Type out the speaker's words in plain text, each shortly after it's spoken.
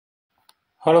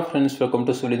Hello friends, welcome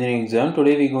to civil engineering exam.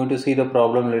 Today we are going to see the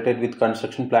problem related with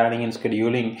construction planning and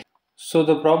scheduling. So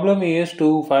the problem is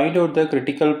to find out the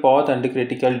critical path and the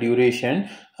critical duration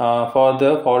for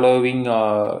the following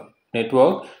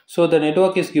network. So the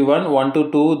network is given 1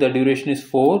 to 2, the duration is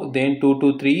 4, then 2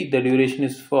 to 3, the duration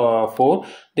is 4,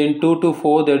 then 2 to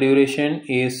 4, the duration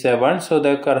is 7. So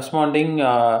the corresponding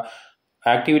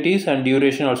activities and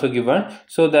duration also given.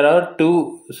 So there are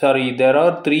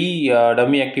three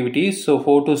dummy activities. So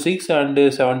 4 to 6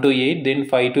 and 7 to 8, then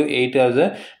 5 to 8 as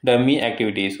a dummy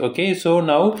activities. Okay, so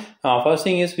now first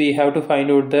thing is we have to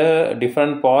find out the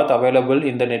different path available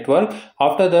in the network.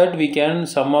 After that we can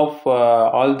sum of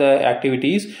all the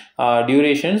activities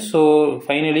durations. So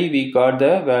finally we got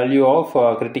the value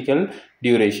of critical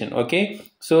duration. Okay,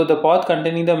 so the path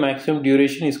containing the maximum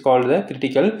duration is called the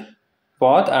critical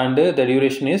path and the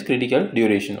duration is critical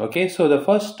duration. Okay, so the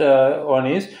first one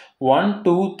is 1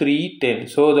 2 3 10.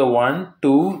 So the 1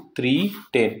 2 3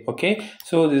 10. Okay,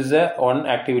 so this is a one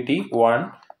activity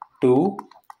 1 2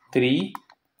 3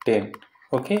 10.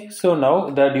 Okay, so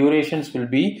now the durations will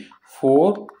be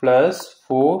 4 plus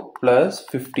 4 plus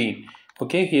 15.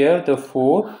 Okay, here the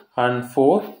 4 and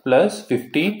 4 plus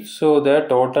 15, so the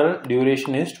total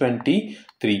duration is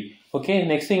 23. Okay,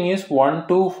 next thing is 1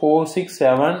 2 4 6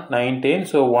 7 9 10.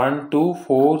 So 1 2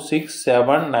 4 6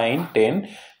 7 9 10.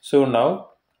 So now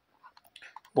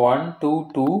 1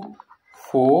 2 2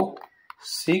 4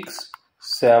 6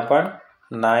 7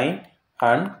 9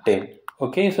 and 10.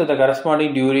 Okay, so the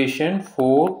corresponding duration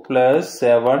 4 plus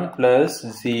 7 plus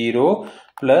 0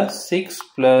 plus 6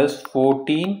 plus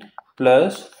 14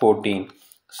 plus 14.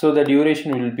 So the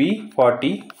duration will be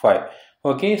 45.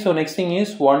 Okay, so next thing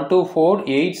is 1 2 4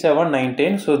 8 7 9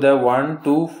 10. So the 1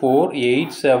 2 4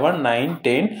 8 7 9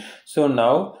 10. So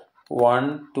now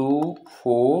 1 2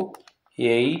 4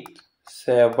 8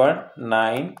 7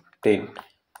 9 10.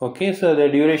 Okay, so the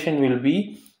duration will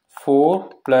be 4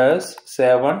 plus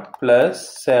 7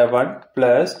 plus 7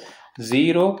 plus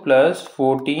 0 plus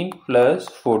 14 plus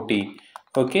 14.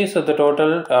 Okay, so the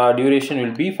total duration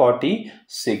will be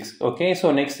 46. Okay,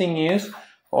 so next thing is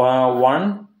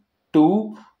 1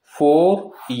 2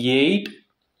 4 8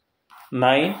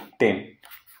 9 10.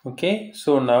 Okay,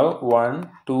 so now 1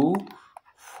 2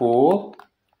 4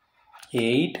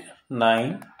 8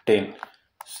 9 10.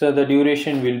 So the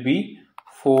duration will be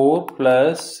 4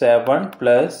 plus 7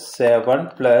 plus 7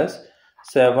 plus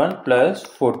 7 plus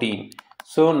 14.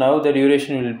 So now the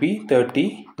duration will be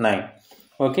 39.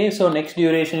 Okay, so next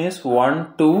duration is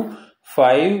 1 2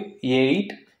 5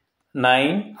 8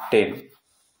 9 10.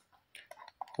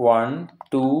 1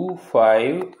 2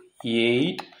 5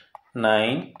 8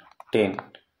 9 10.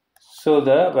 So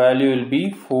the value will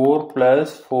be 4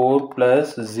 plus 4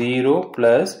 plus 0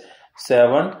 plus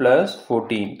 7 plus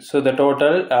 14. So the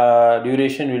total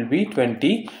duration will be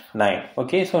 29.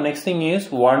 Okay, so next thing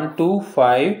is 1 2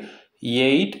 5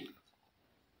 8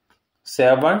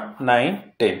 7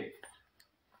 9 10.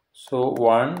 So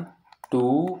 1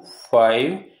 2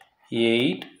 5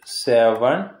 8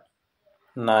 7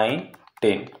 9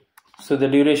 10. So the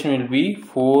duration will be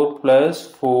 4 plus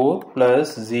 4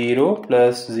 plus 0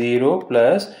 plus 0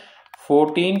 plus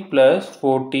 14 plus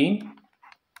 14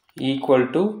 equal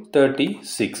to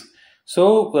 36.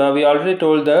 So we already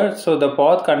told that, so the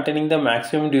path containing the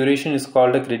maximum duration is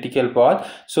called a critical path.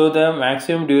 So the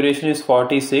maximum duration is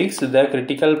 46. The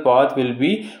critical path will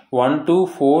be 1 2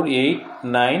 4 8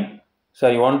 9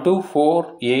 1 2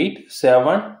 4 8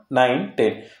 7 9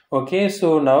 10. Okay,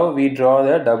 so now we draw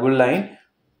the double line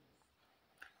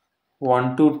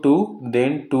 1 to 2,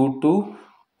 then 2 to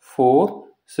 4,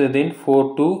 so then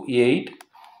 4 to 8,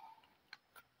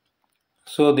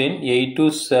 so then 8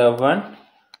 to 7,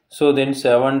 so then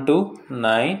 7 to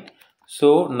 9,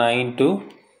 so 9 to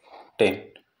 10.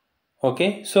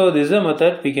 Okay, so this is a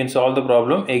method we can solve the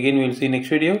problem. Again, we will see next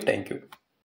video. Thank you.